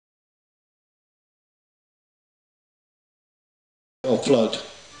or flood.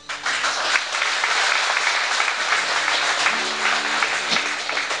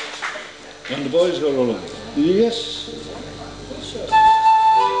 And the boys go rolling. Yes.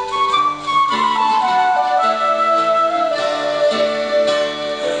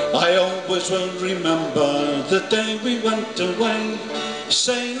 I always will remember the day we went away,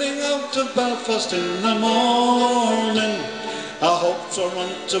 sailing out of Belfast in the morning. Our hopes are on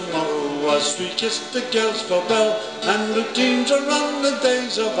tomorrow as we kissed the girls for Bell, and the dreams are on the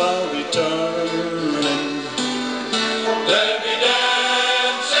days of our returning. There'll be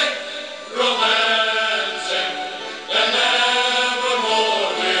dancing, romancing, and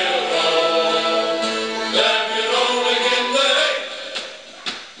evermore we'll roll. There'll be rolling in the hay,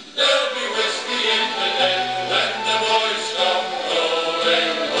 there'll be whiskey in the day, when the boys come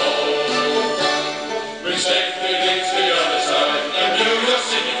rolling home. We safely reach the other side, and New York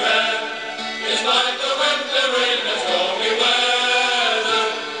City fair is like the winter rain and stormy weather.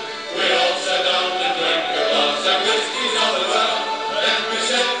 We all sat down and drank a glass, and whiskey's all around, and we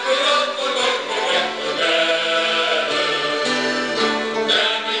said we don't forget we went together.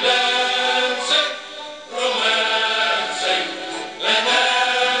 There'll be dancing, romancing, and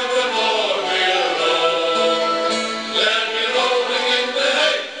evermore we'll roll. There'll be rolling in the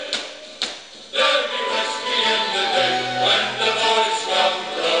hay, there'll be whiskey in the day, when the boys come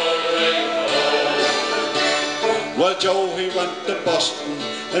rolling home. Well, Joe, he went to Boston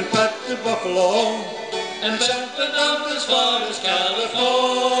and packed the buffalo and sent it down as far as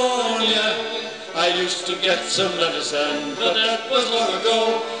California. I used to get some medicine, but that was long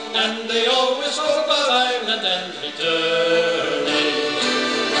ago, and they always spoke about Ireland and returning.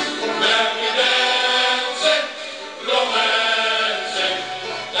 There'll be dancing, romancing,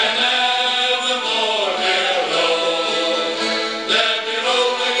 and evermore we'll roll. There'll be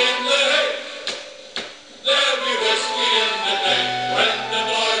rolling in the hay, there'll be whiskey in the day, when the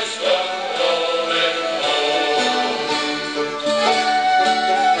boys come rolling home.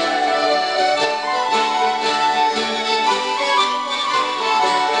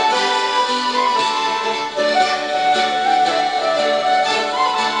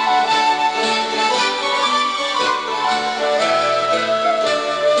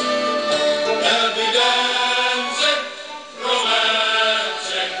 There'll be dancing,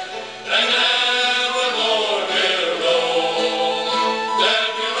 romancing, and evermore we'll roll.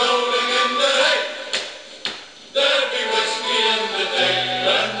 There'll be rolling in the hay, there'll be whiskey in the day,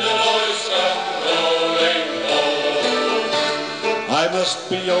 when the boys come rolling home. I must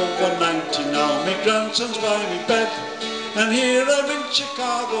be over 90 now, my grandson's by me bed, and here I'm in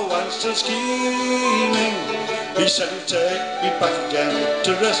Chicago and still scheming. He said he'd take me back again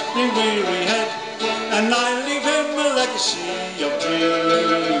to rest me weary head, and I leave him a legacy of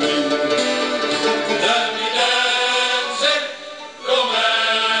dreaming. There'll be dancing,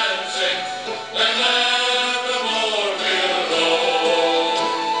 romancing, and evermore we'll roll.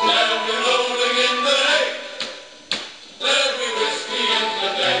 There'll be rolling in the hay, there'll be whiskey in the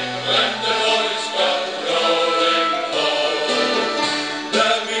day, when the boys come rolling home.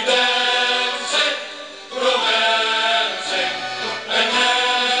 There'll be dancing, romancing, and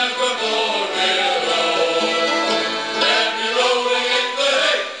evermore we'll roll. There'll be rolling in the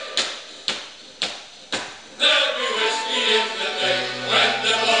hay, there'll be whiskey in the day, when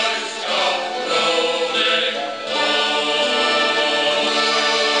the boys come rolling home.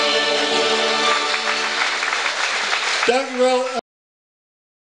 Dank u wel.